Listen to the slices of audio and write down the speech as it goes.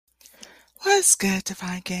What's good,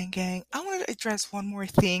 Divine Gang Gang? I want to address one more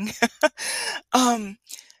thing. um,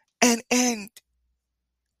 and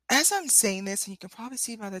as I'm saying this, and you can probably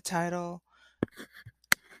see by the title,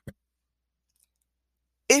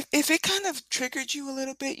 if it kind of triggered you a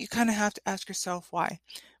little bit, you kind of have to ask yourself why.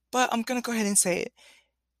 But I'm gonna go ahead and say it.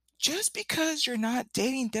 Just because you're not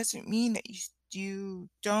dating doesn't mean that you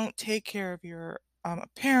don't take care of your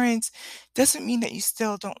parents. Doesn't mean that you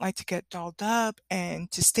still don't like to get dolled up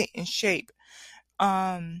and to stay in shape.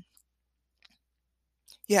 Um,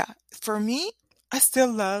 Yeah, for me, I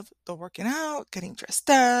still love the working out, getting dressed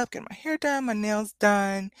up, getting my hair done, my nails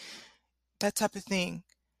done, that type of thing.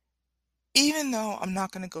 Even though I'm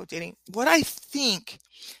not going to go dating, what I think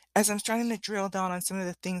as I'm starting to drill down on some of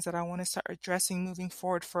the things that I want to start addressing moving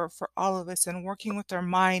forward for all of us and working with our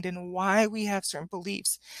mind and why we have certain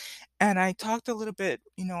beliefs. And I talked a little bit,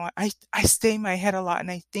 I stay in my head a lot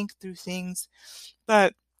and I think through things,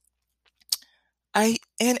 but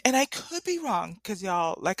and I could be wrong, cause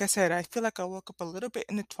y'all, like I said, I feel like I woke up a little bit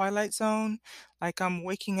in the twilight zone, like I'm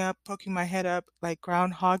waking up, poking my head up like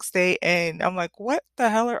Groundhog's Day, and I'm like, "What the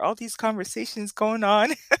hell are all these conversations going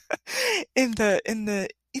on in the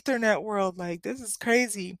Ethernet world? Like, this is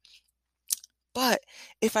crazy." But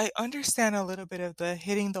if I understand a little bit of the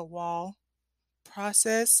hitting the wall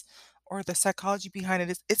process or the psychology behind it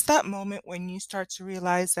is it's that moment when you start to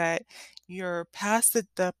realize that you're past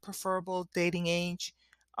the preferable dating age,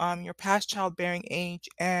 you're past childbearing age,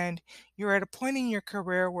 and you're at a point in your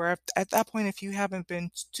career where at that point, if you haven't been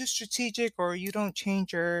too strategic or you don't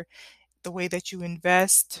change the way that you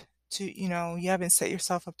invest to, you haven't set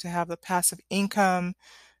yourself up to have the passive income,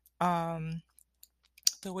 um,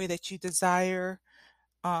 the way that you desire,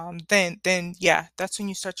 then yeah, that's when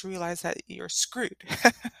you start to realize that you're screwed.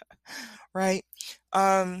 Right?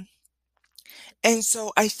 Um, and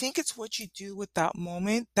so I think it's what you do with that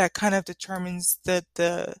moment that kind of determines the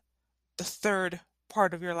third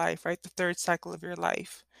part of your life, right? The third cycle of your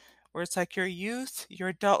life, where it's like your youth, your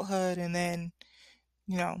adulthood, and then,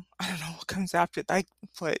 I don't know what comes after, like,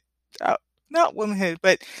 what, uh, not womanhood,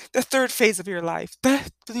 but the third phase of your life,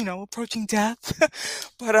 approaching death.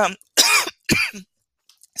 But,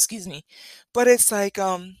 excuse me. But it's like,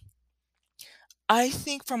 I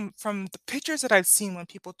think from the pictures that I've seen when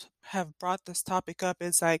people have brought this topic up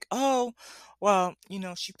is like, oh, well,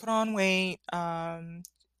 she put on weight, and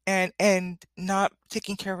not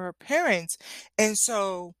taking care of her parents, and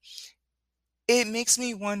so it makes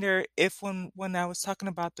me wonder if when I was talking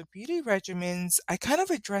about the beauty regimens, I kind of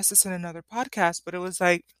addressed this in another podcast, but it was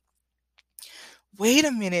like, wait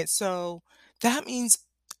a minute. So that means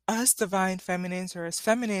us divine feminines or as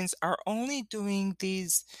feminines are only doing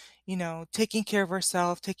these, taking care of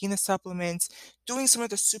ourselves, taking the supplements, doing some of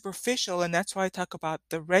the superficial. And that's why I talk about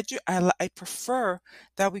I prefer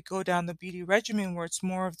that we go down the beauty regimen where it's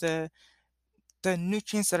more of the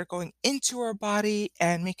nutrients that are going into our body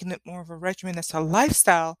and making it more of a regimen that's a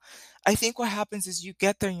lifestyle. I think what happens is you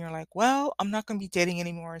get there and you're like, well, I'm not going to be dating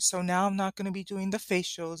anymore. So now I'm not going to be doing the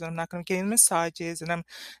facials and I'm not going to be getting massages and I'm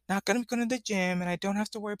not going to be going to the gym and I don't have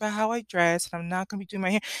to worry about how I dress and I'm not going to be doing my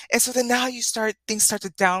hair. And so then now things start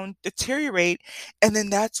to deteriorate. And then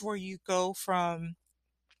that's where you go from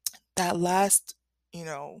that last, you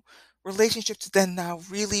know, relationship to then now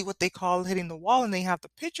really what they call hitting the wall and they have the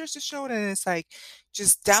pictures to show it and it's like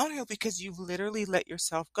just downhill because you've literally let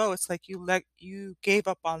yourself go. It's like you gave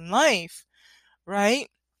up on life, right?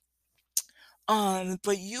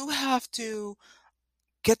 But you have to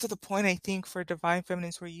get to the point, I think, for divine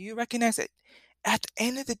feminines where you recognize that at the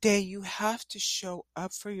end of the day, you have to show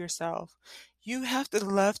up for yourself. You have to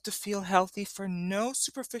love to feel healthy for no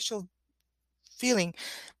superficial feeling.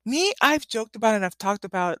 Me, I've joked about it and I've talked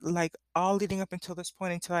about like all leading up until this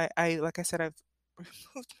point until I like I said, I've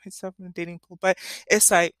removed myself from the dating pool. But it's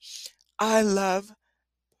like I love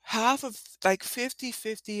half of like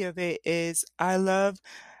 50-50 of it is I love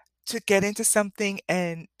to get into something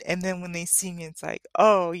and then when they see me it's like,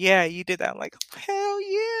 oh yeah, you did that. I'm like, hell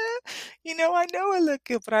yeah. I know I look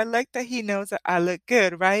good, but I like that he knows that I look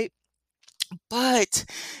good, right? But,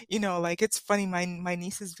 like it's funny, my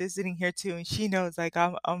niece is visiting here too, and she knows like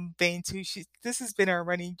I'm vain too. This has been our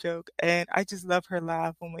running joke, and I just love her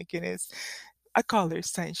laugh. Oh my goodness. I call her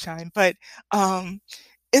sunshine. But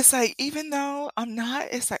it's like even though I'm not,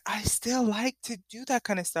 it's like I still like to do that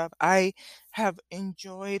kind of stuff. I have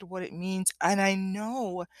enjoyed what it means, and I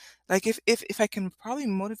know like if I can probably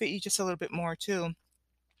motivate you just a little bit more too.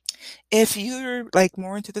 If you're like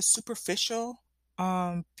more into the superficial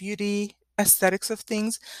beauty aesthetics of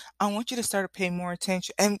things, I want you to start paying more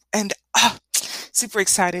attention and super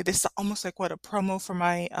excited. It's almost like what a promo for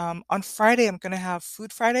my on Friday I'm gonna have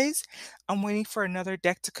food Fridays. I'm waiting for another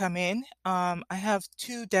deck to come in. I have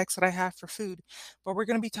two decks that I have for food, but we're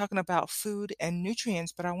gonna be talking about food and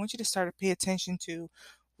nutrients. But I want you to start to pay attention to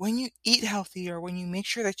when you eat healthy or when you make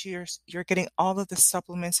sure that you're getting all of the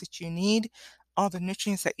supplements that you need, all the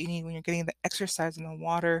nutrients that you need when you're getting the exercise and the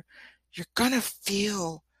water, you're gonna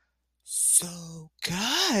feel so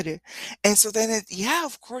good. And so then yeah,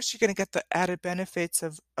 of course you're gonna get the added benefits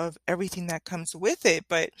of everything that comes with it.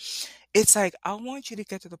 But it's like I want you to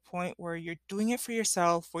get to the point where you're doing it for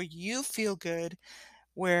yourself, where you feel good,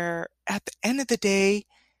 where at the end of the day,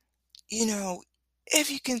 you know, if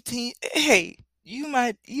you continue, hey, you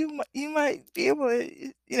might be able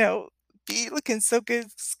to, be looking so good,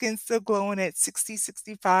 skin still glowing at 60,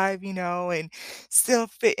 65, and still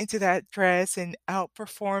fit into that dress and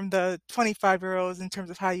outperform the 25-year-olds in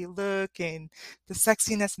terms of how you look and the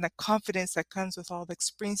sexiness and the confidence that comes with all the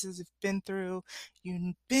experiences you've been through.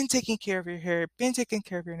 You've been taking care of your hair, been taking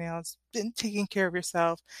care of your nails, been taking care of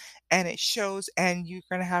yourself, and it shows, and you're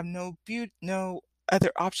gonna have no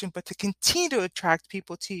other option but to continue to attract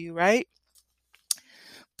people to you, right?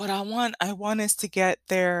 But I want us to get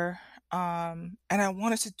there, and I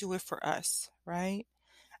want us to do it for us, right?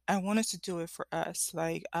 I want us to do it for us.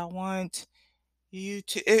 Like I want you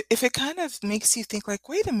to, if it kind of makes you think like,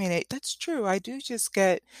 wait a minute, that's true. I do just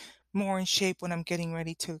get more in shape when I'm getting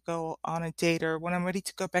ready to go on a date or when I'm ready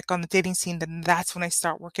to go back on the dating scene, then that's when I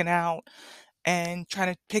start working out and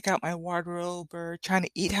trying to pick out my wardrobe or trying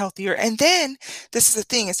to eat healthier. And then this is the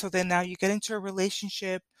thing. And so then now you get into a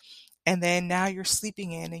relationship and then now you're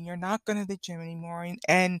sleeping in and you're not going to the gym anymore.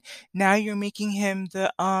 And now you're making him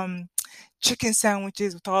the chicken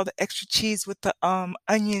sandwiches with all the extra cheese with the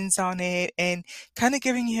onions on it and kind of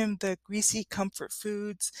giving him the greasy comfort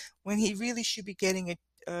foods when he really should be getting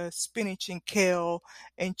a spinach and kale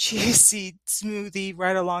and chia seed smoothie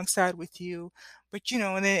right alongside with you. But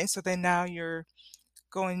and so then now you're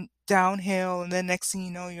going downhill and then next thing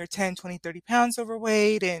you know you're 10, 20, 30 pounds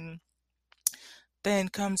overweight and then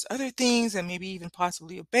comes other things and maybe even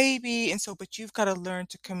possibly a baby. And so, but you've got to learn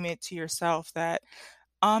to commit to yourself that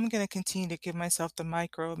I'm going to continue to give myself the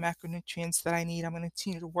macronutrients that I need. I'm going to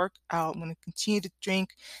continue to work out. I'm going to continue to drink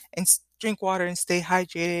and drink water and stay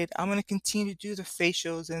hydrated. I'm going to continue to do the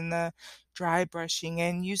facials and the dry brushing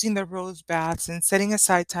and using the rose baths and setting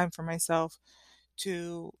aside time for myself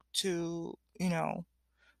to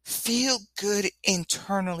feel good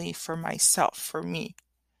internally for myself, for me,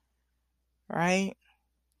 right?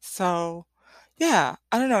 So, yeah,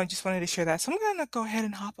 I don't know. I just wanted to share that. So I'm gonna go ahead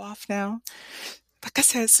and hop off now. Like I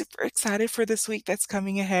said, super excited for this week that's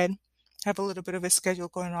coming ahead. Have a little bit of a schedule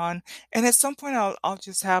going on, and at some point I'll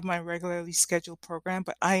just have my regularly scheduled program.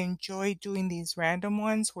 But I enjoy doing these random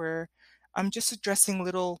ones where I'm just addressing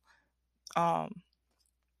little um,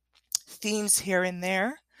 themes here and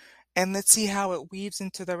there and let's see how it weaves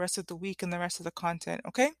into the rest of the week and the rest of the content.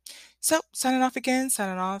 Okay. So signing off again,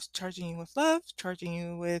 signing off, charging you with love, charging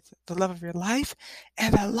you with the love of your life.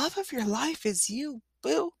 And the love of your life is you,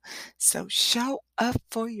 boo. So show up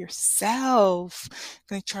for yourself.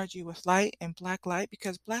 Gonna charge you with light and black light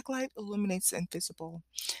because black light illuminates the invisible.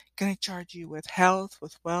 Gonna charge you with health,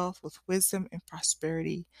 with wealth, with wisdom and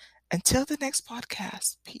prosperity. Until the next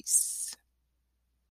podcast, peace.